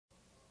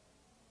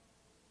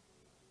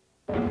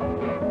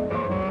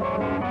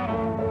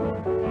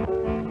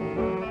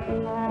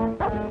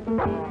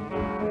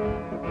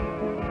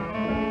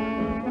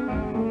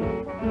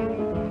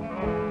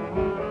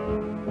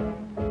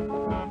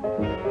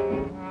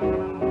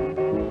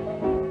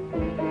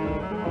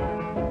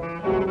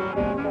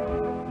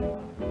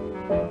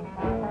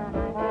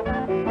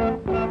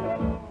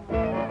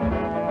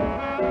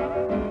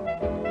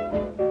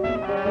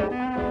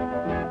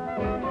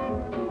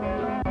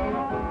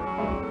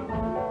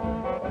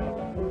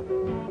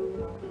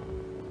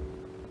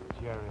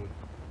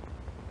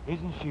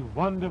Isn't she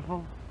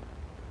wonderful?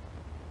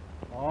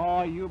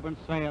 Oh, you've been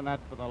saying that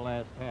for the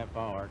last half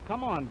hour.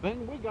 Come on,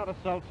 Bing, we gotta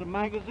sell some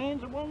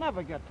magazines and we'll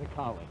never get to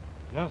college.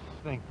 Just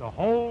think, the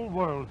whole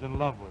world's in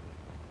love with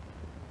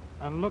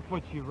her. And look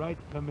what she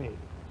writes to me.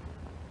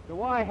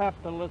 Do I have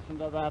to listen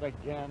to that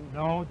again?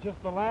 No,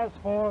 just the last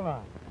 4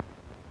 lines.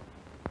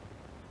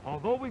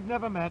 Although we've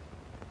never met,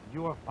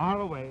 you are far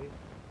away,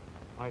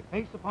 my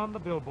face upon the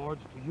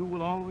billboards to you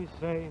will always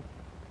say,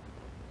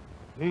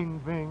 Bing,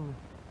 Bing,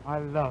 I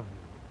love you.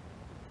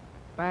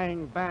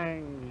 Bang,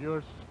 bang,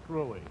 you're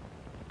screwy.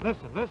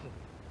 Listen, listen.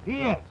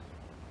 P.S.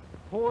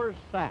 Poor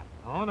sap.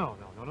 Oh,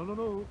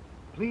 no.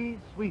 Please,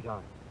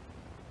 sweetheart.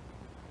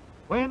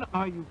 When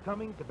are you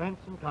coming to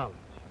Benson College?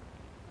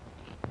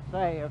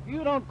 Say, if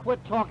you don't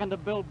quit talking to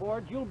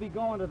billboards, you'll be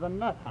going to the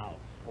nut house.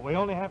 Well, we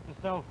only have to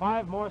sell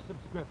 5 more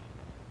subscriptions.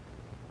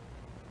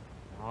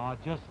 Oh,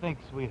 just think,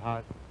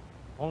 sweetheart.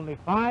 Only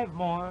 5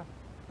 more,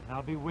 and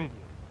I'll be with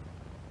you.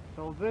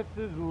 So this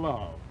is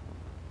love.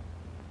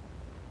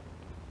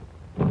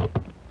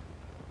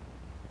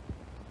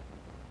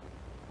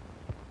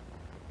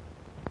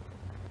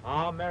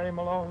 Oh, Mary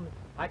Malone,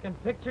 I can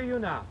picture you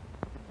now.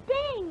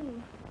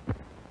 Bing!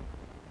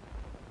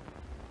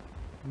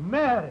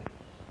 Mary!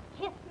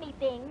 Kiss me,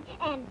 Bing,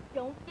 and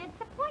don't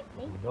disappoint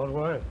me. Don't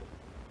worry.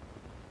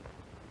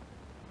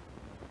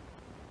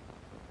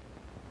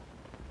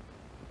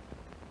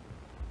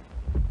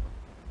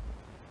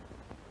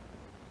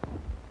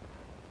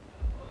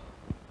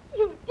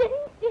 You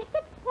didn't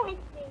disappoint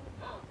me.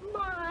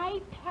 My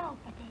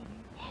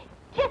palpitator.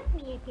 Kiss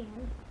me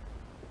again.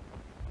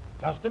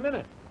 Just a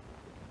minute.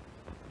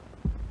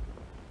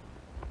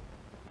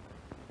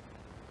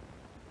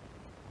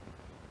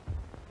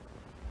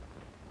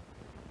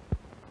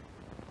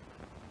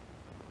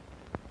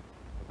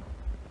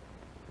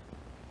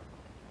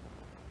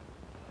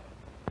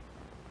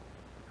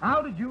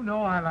 How did you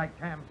know I liked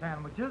ham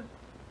sandwiches?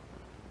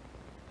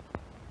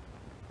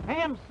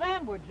 Ham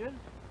sandwiches?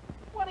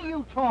 What are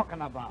you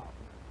talking about?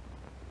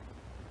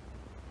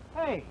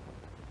 Hey,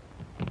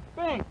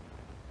 Bing.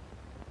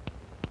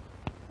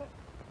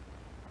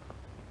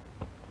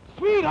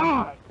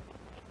 Sweetheart!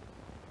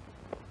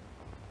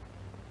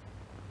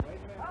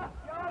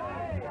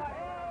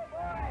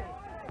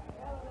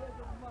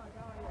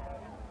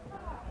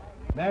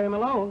 Mary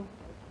Malone.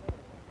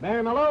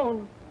 Mary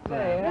Malone.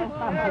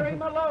 Mary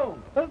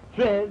Malone.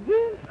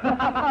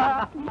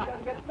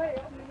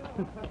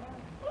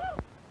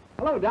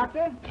 Hello,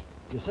 Doctor.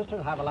 Your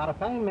sister'll have a lot of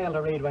fan mail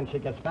to read when she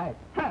gets back.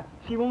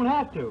 She won't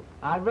have to.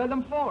 I read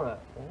them for her.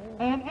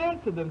 And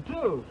answered them,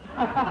 too.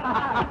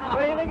 What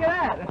do you think of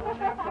that?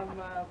 From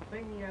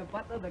Bing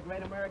Butler, the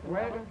great American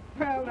writer?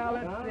 Well, now,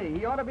 let's see.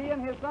 He ought to be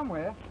in here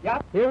somewhere.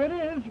 Yep, here it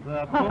is.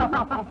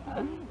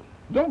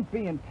 Don't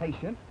be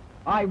impatient.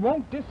 I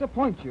won't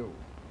disappoint you.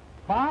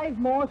 5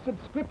 more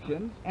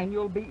subscriptions, and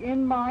you'll be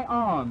in my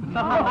arms.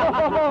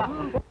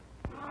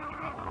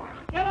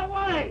 Get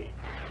away!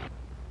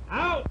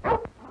 Out!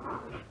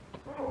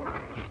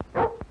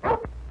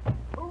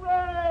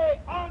 Hooray!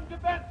 On to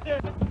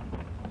Benson!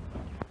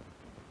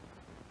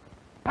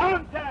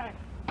 Contact!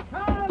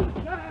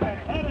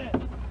 Contact! Hit it!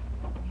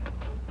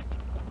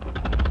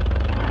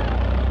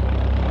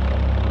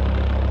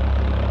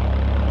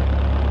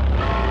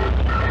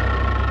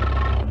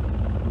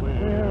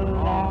 We're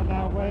on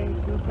our way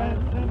to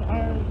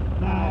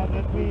Bensonhurst now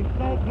that we've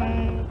so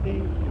plenty.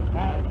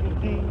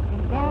 Magazines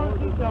from door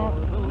to door,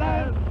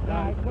 let's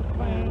strike a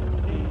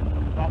plenty.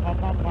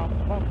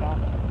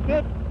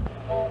 Good.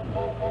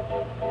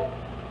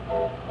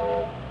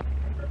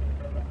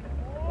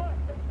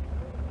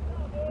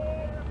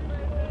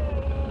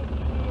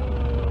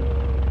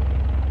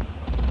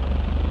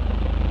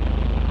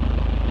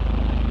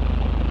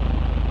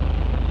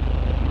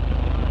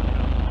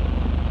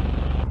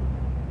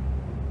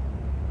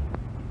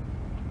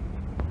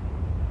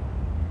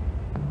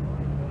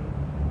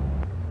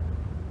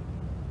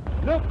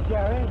 Look,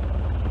 Jerry,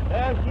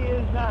 there she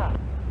is now.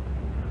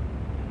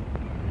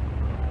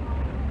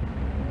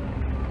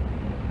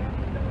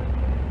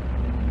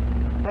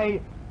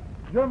 Hey,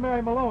 you're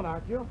Mary Malone,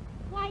 aren't you?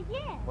 Why,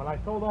 yes. Well, I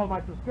sold all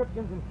my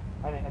subscriptions,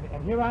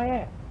 and here I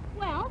am.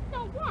 Well, so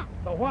what?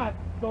 So what?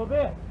 So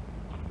this.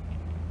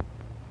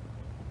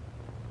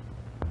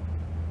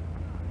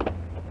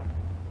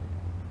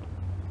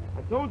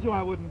 I told you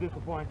I wouldn't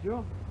disappoint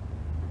you.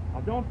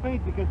 Now, don't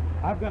faint, because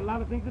I've got a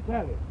lot of things to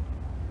tell you.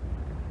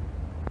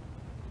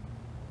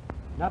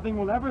 Nothing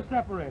will ever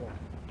separate us.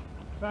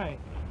 Say,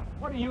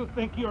 what do you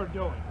think you're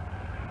doing?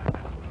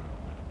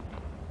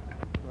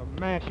 The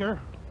masher.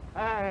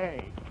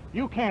 Hey,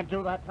 you can't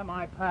do that to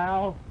my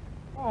pal.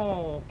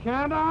 Oh,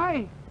 can't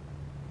I?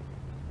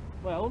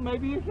 Well,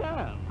 maybe you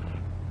can.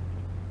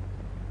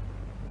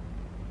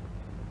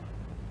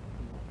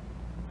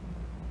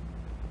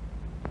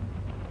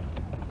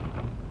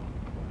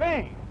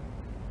 Bing!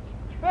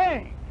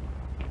 Bing!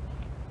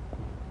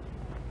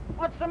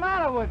 What's the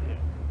matter with you?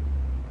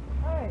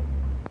 Hey,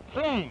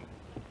 Bing!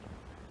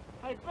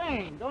 Hey,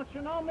 Bing, don't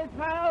you know me,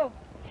 pal?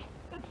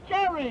 It's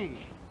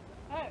Jerry!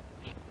 Hey,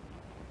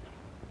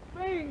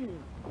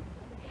 Bing!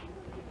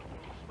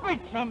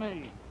 Speak to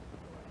me.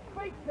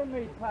 Speak to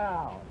me,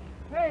 pal.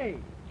 Hey,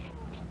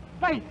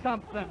 say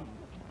something.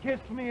 Kiss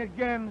me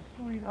again,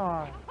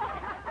 sweetheart.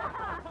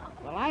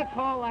 Well, I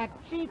call that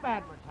cheap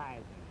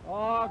advertising.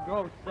 Oh,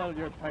 go sell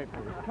your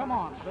papers. Come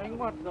on, Bing,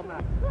 what's the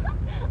matter?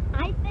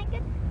 I think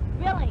it's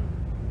thrilling.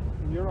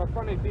 You're a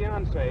funny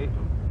fiancé.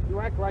 You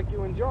act like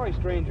you enjoy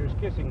strangers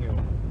kissing you.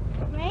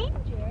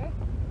 Stranger,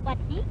 but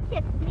he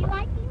kissed me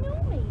like he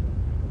knew me.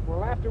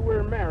 Well, after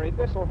we're married,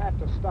 this'll have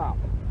to stop.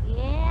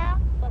 Yeah,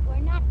 but we're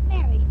not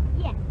married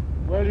yet.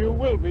 Well, you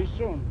will be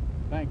soon,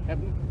 thank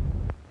heaven.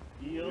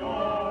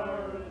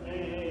 You're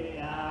the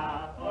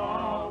apple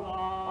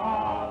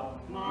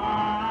of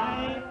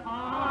my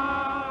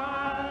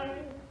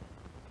eye,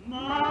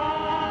 my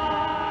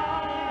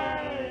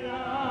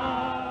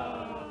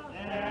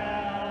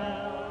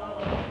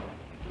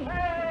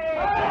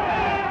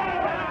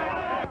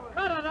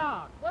Cut it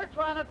out. We're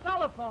trying to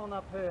telephone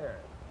up here.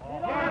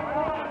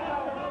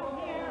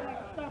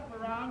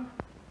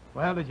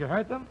 Well, did you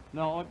hurt them?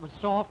 No, it was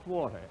soft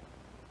water.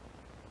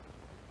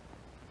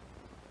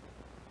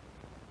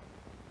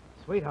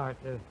 Sweetheart,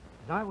 as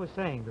I was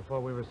saying before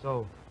we were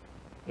so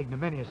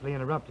ignominiously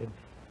interrupted,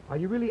 are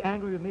you really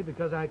angry with me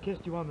because I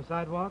kissed you on the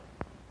sidewalk?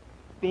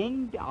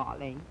 Bing,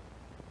 darling,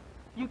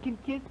 you can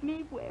kiss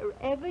me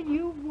wherever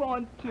you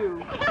want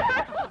to.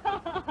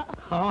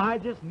 Oh, I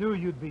just knew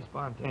you'd be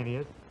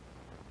spontaneous.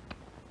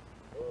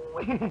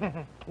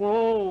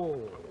 Whoa.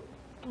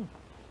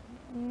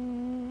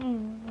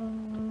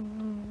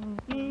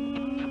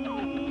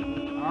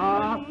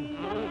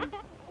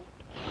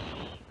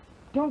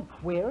 Don't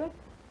queer it.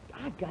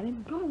 I've got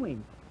him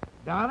going.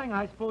 Darling,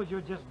 I suppose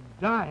you're just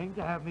dying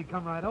to have me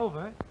come right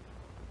over.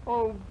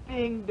 Oh,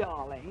 Bing,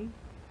 darling,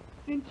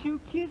 since you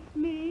kissed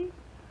me.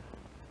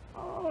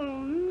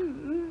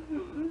 Oh.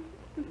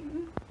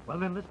 Well,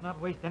 then, let's not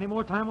waste any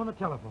more time on the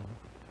telephone.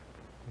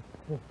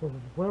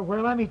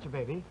 Where'll I meet you,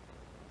 baby?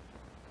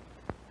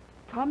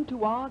 Come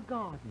to our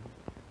garden.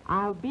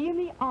 I'll be in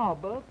the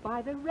arbor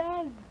by the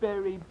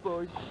raspberry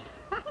bush.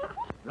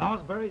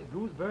 Raspberries,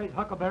 gooseberries,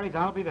 huckleberries,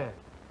 I'll be there.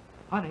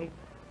 Honey,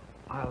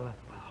 I'll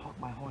honk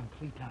my horn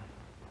 3 times.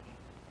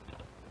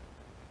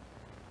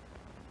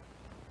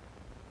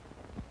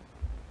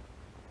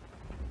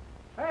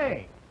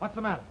 Hey, what's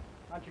the matter?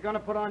 Aren't you going to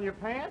put on your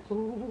pants?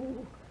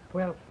 Ooh,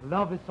 well,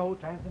 love is so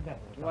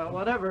transcendental. Well,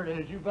 whatever it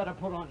is, you better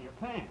put on your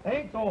pants.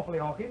 Thanks awfully,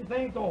 Hawkins.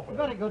 Thanks awfully.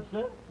 Very good,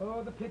 sir.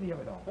 Oh, the pity of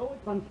it all. Oh,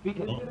 it's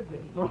unspeakable.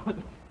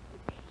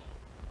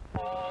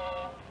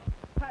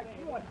 Hey,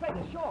 come on, take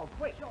the shawl,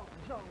 quick.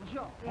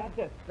 Shawl. That's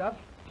it, stuff.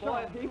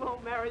 Boy, if he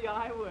won't marry you,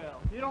 I will.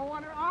 You don't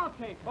want her, I'll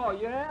take her. Oh,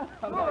 yeah?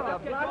 Sure,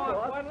 Let's get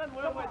going, Gwendolyn.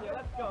 We're with you.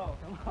 Let's go.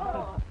 Come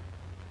on.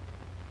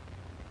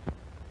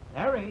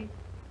 Mary.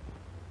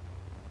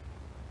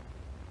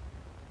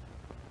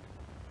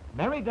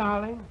 Mary,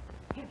 darling.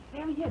 Yes,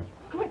 there he is.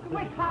 Quick,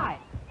 hi.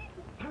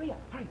 Hurry up,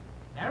 hurry.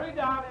 Mary,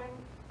 darling.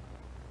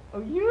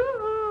 Oh,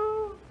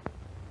 you.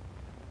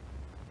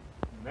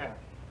 Mary.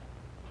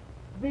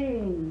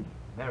 Bing.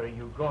 Mary,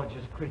 you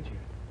gorgeous creature.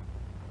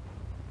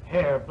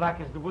 Hair black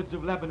as the woods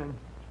of Lebanon.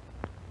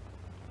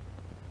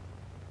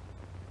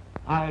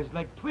 Eyes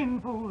like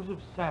twin pools of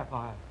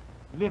sapphire.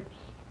 Lips.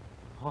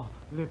 Oh,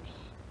 lips.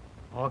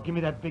 Oh, give me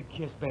that big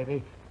kiss,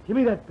 baby. Give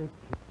me that big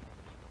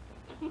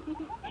kiss.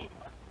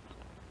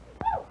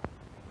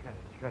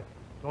 Good.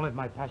 Don't let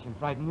my passion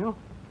frighten you.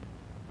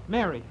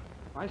 Mary,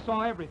 I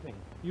saw everything.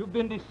 You've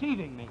been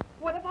deceiving me.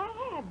 What if I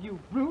have, you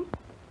brute?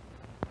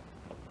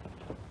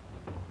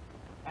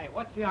 Hey,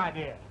 what's the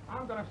idea?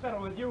 I'm going to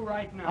settle with you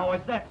right now. Oh,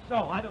 is that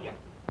so? I don't...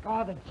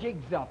 Oh, the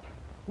jig's up.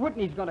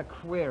 Whitney's gonna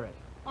queer it.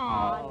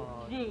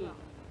 Oh, gee.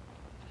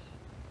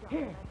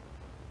 Here.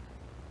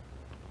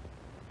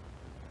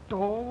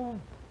 Oh,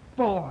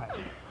 boy.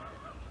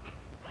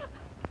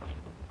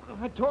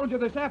 I told you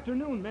this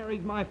afternoon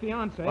Mary's my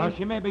fiancée. Well,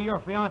 she may be your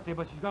fiancée,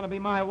 but she's going to be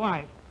my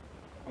wife.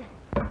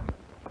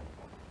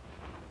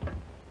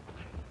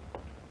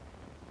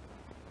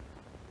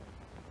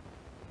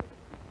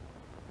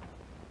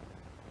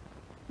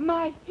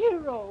 My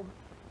hero.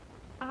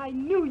 I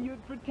knew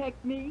you'd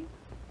protect me.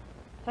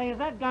 Say, has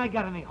that guy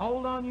got any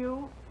hold on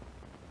you?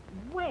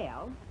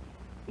 Well,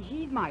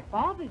 he's my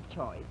father's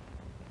choice.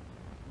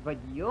 But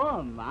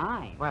you're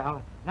mine.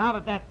 Well, now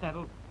that that's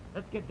settled,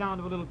 let's get down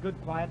to a little good,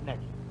 quiet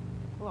next.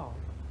 Hello.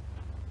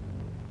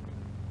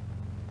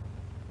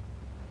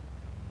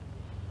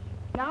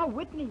 Now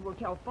Whitney will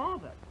tell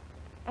Father.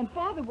 And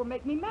Father will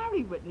make me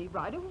marry Whitney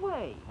right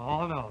away.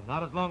 Oh, no,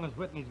 not as long as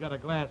Whitney's got a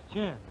glass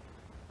chin.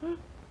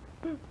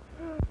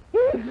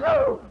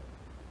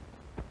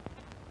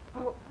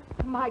 Oh,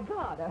 my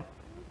God.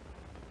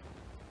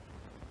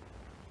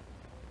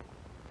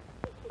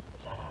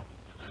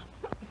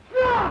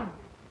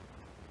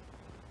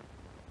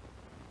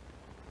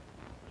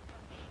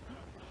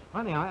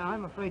 Honey,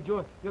 I'm afraid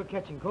you're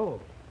catching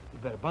cold. You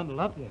better bundle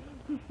up here.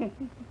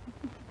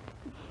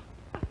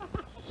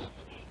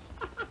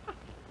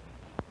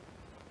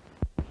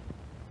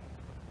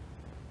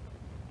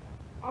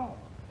 Oh,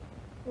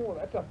 Oh,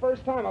 that's the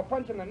first time a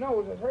punch in the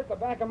nose has hurt the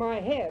back of my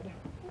head.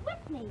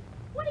 Whitney,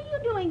 what are you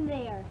doing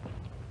there?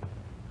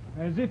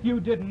 As if you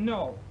didn't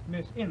know,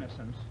 Miss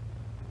Innocence.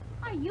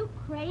 Are you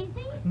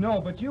crazy? No,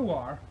 but you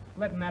are,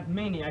 letting that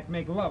maniac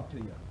make love to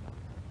you.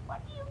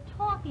 What are you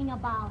talking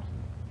about?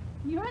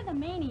 You're the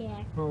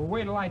maniac. Oh,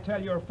 wait till I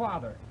tell your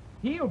father.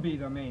 He'll be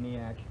the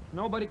maniac.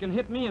 Nobody can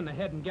hit me in the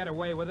head and get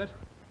away with it.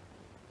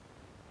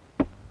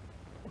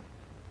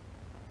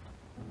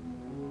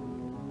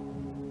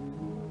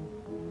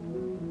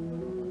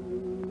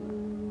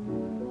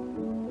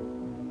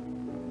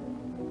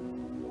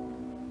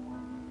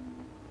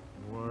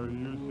 Were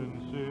you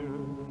sincere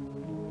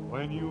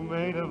when you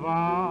made a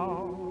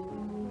vow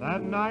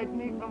that night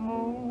 'neath the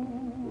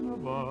moon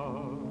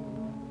above?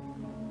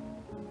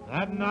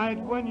 That night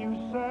when you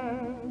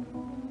said,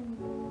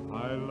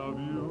 I love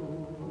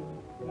you,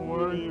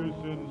 were you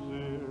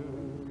sincere?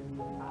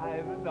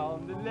 I was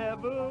on the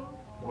level.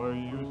 Were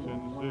you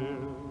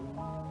sincere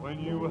when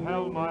you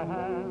held my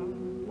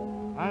hand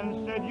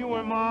and said you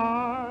were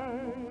my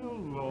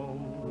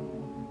alone?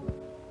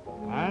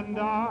 And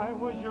I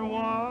was your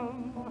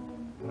one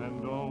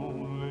and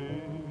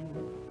only.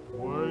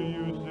 Were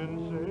you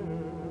sincere?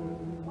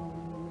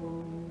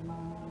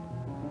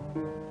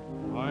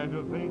 I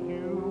to think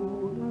you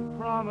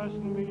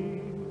promised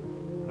me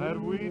that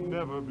we'd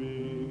never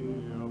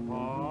be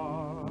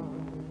apart,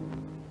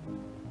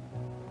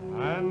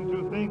 and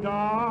to think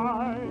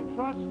I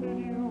trusted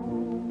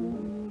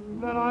you,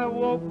 then I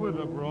woke with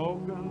a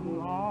broken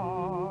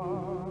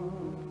heart.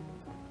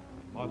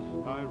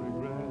 Must I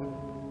regret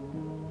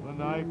the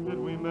night that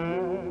we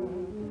met?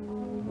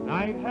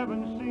 Night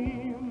heaven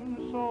seemed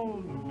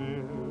so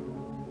near.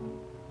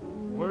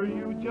 Were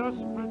you just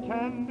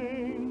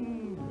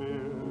pretending,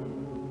 dear,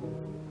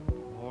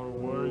 or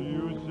were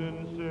you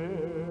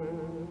sincere?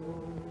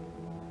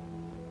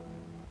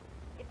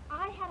 If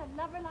I had a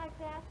lover like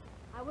that,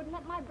 I wouldn't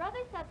let my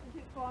brother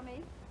substitute for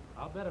me.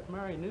 I'll bet if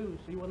Mary knew,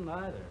 she wouldn't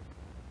either.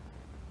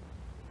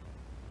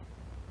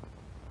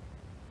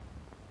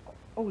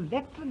 Oh,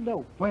 let's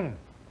elope. Where?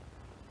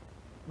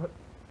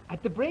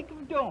 At the break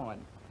of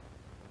dawn.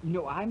 You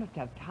know, I must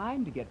have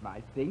time to get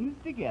my things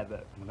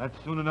together. Well,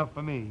 that's soon enough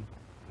for me.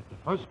 At the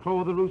first crow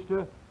of the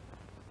rooster,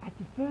 At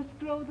the first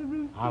glow of the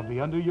rooster? I'll be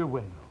under your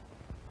window.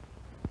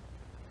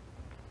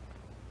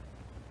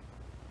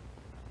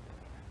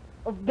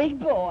 Oh, big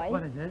boy.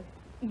 What is it?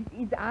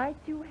 Is I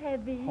too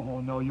heavy?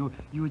 Oh, no, you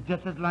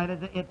just as light as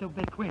a little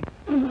bit queen.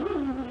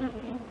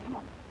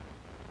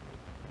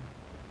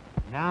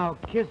 Now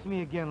kiss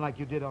me again like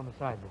you did on the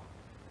sidewalk.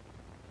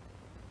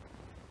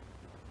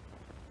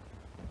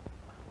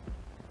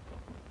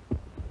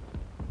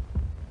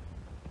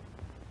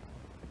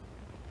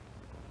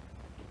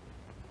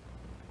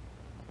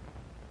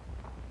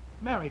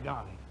 Mary,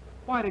 darling,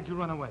 why did you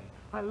run away?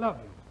 I love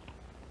you.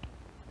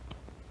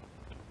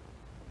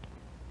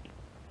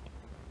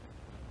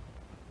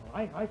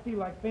 Well, I feel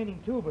like fainting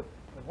too, but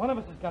one of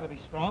us has got to be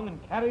strong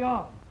and carry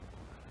on.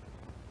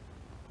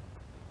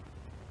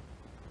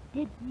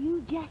 Did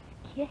you just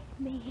kiss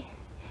me?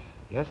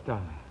 Yes,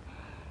 darling.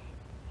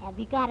 Have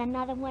you got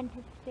another one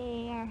to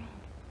spare?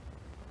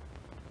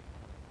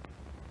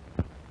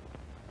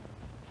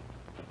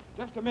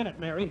 Just a minute,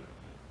 Mary.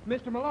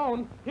 Mr.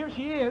 Malone, here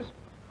she is.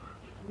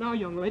 Now,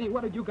 young lady,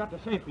 what have you got to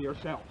say for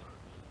yourself?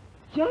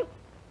 Just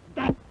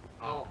that.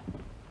 Oh.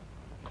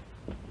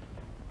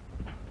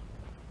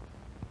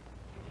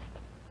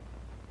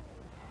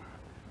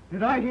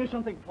 Did I hear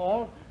something,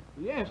 Paul?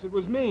 Yes, it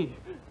was me.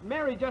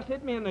 Mary just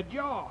hit me in the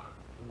jaw.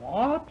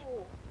 What?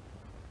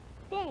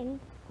 Sing.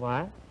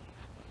 What?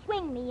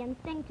 Swing me and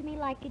sing to me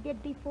like you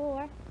did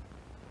before.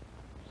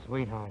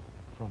 Sweetheart,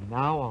 from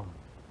now on.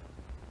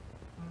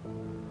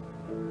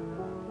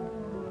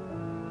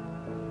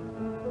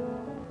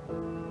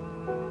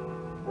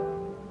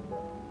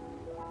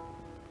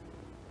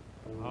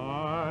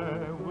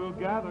 I will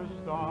gather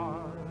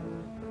stars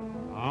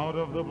out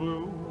of the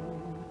blue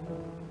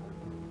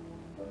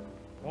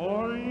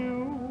for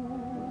you,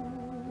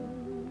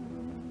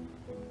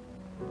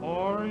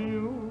 for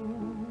you.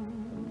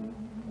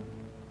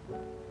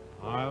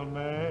 I'll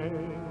make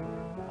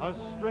a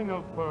string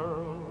of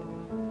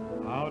pearls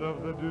out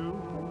of the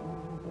dew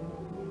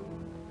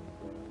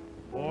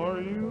for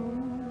you,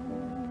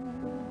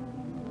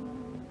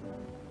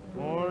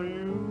 for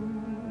you.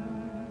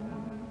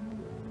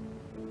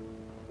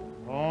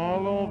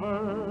 All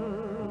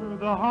over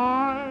the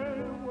highway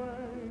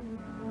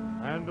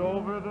and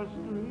over the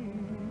street,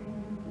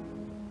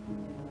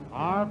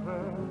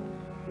 carpets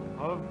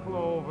of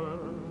clover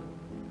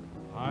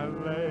I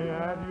lay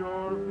at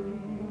your feet.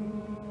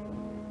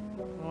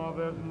 Oh,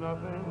 there's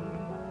nothing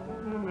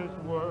in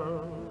this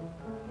world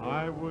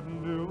I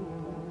wouldn't do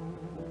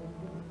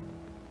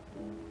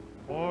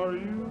for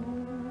you,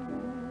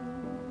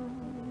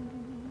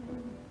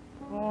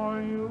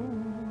 for you.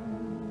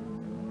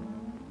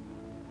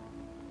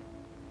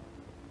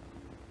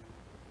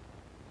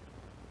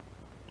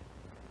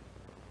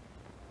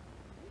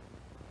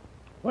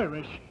 Where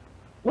is she?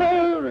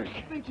 Where is she?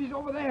 I think she's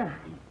over there.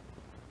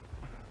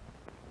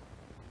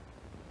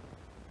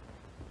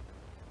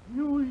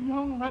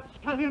 young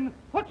rapscallion,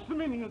 what's the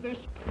meaning of this?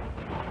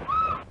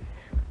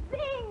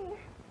 Bing!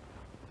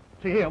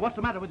 See here, what's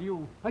the matter with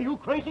you? Are you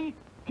crazy?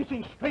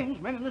 Kissing strange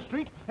men in the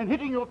street and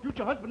hitting your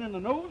future husband in the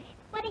nose?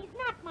 But he's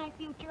not my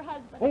future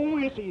husband. Oh,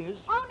 yes, he is.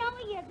 Oh, no,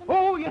 he isn't.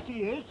 Oh, yes,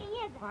 he is. He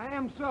isn't. I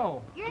am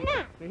so. You're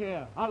not. See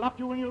here, I'll lock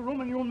you in your room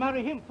and you'll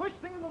marry him first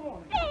thing in the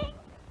morning. Bing!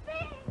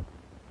 Bing!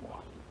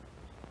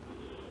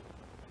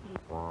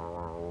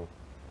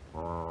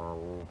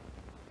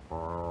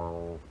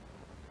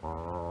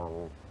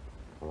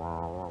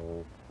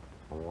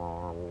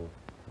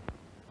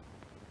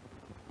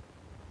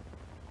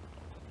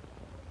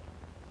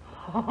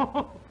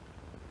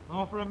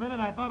 Oh, for a minute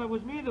I thought it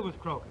was me that was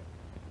croaking.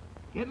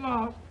 Get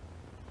lost.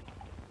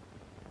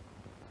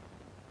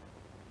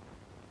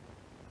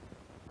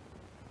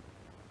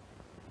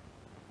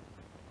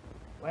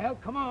 Well,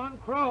 come on,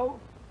 crow.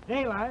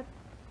 Daylight.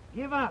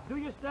 Give up. Do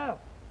your stuff.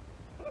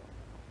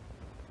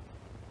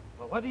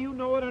 Well, whether you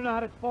know it or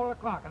not, it's 4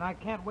 o'clock, and I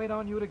can't wait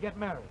on you to get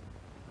married.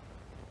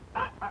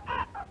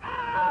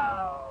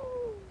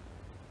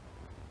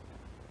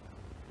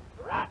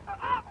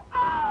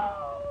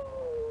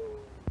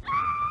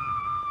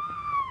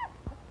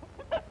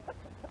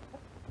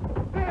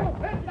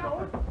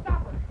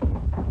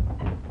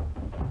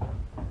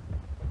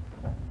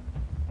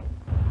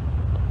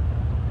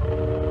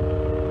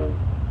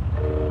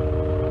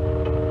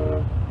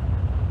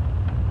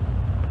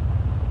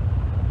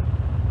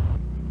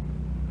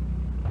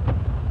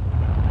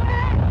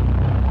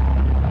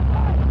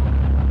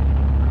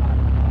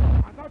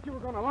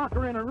 Lock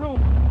her in a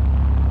room.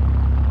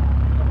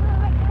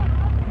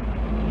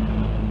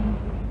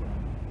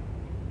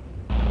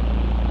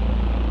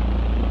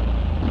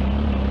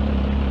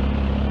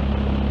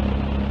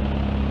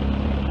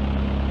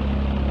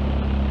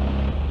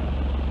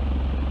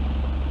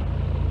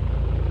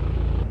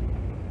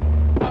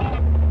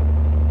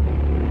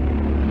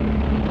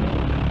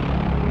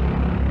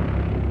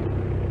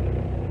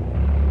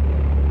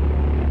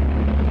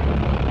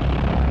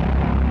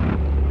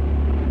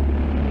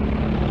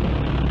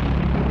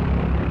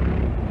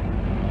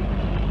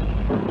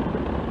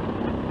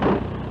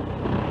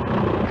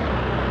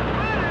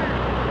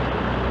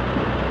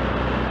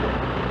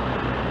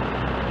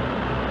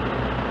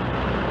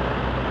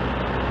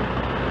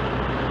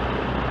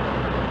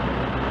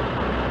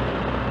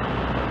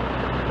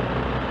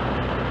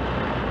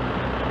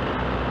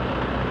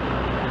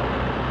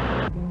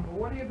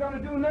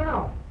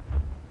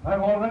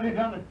 I've already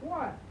done it.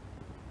 What?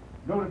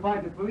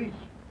 Notified the police.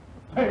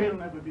 They'll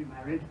never be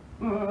married.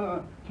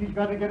 She's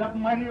got to get up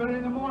mighty early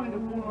in the morning to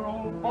fool her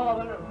own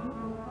father.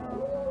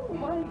 Oh,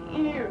 my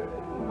ear,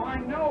 my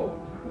nose.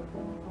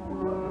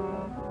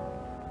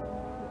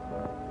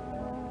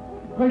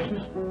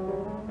 Gracious,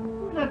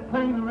 who's that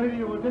playing the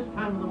radio at this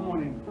time of the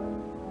morning?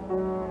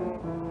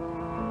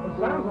 It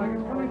sounds like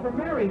it's coming from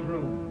Mary's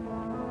room.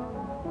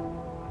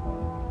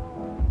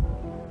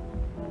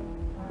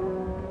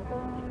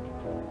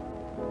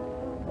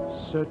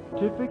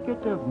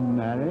 Certificate of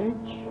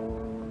marriage?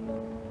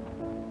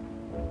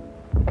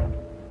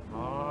 I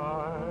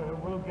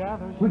will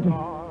gather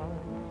stars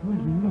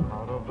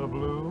out of the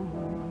blue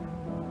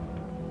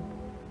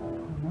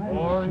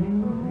for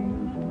you.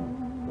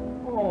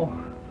 Oh,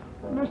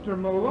 Mr. For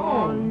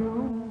Malone. you.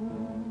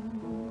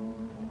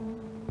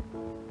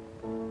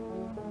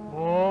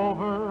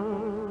 Over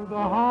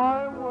the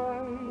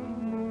highway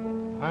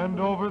and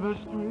over the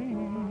street,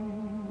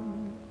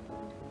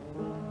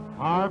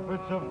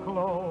 carpets of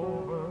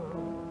clover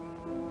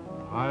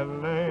I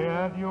lay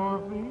at your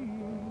feet.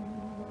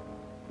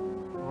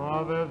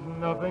 Oh, there's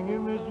nothing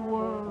in this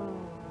world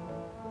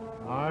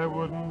I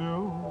wouldn't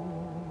do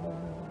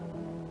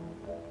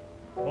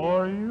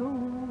for you.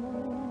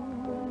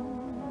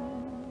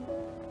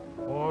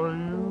 For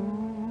you.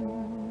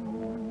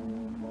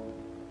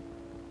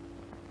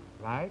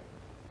 Right?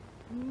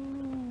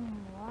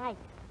 Right.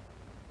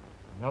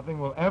 Nothing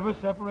will ever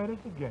separate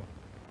us again.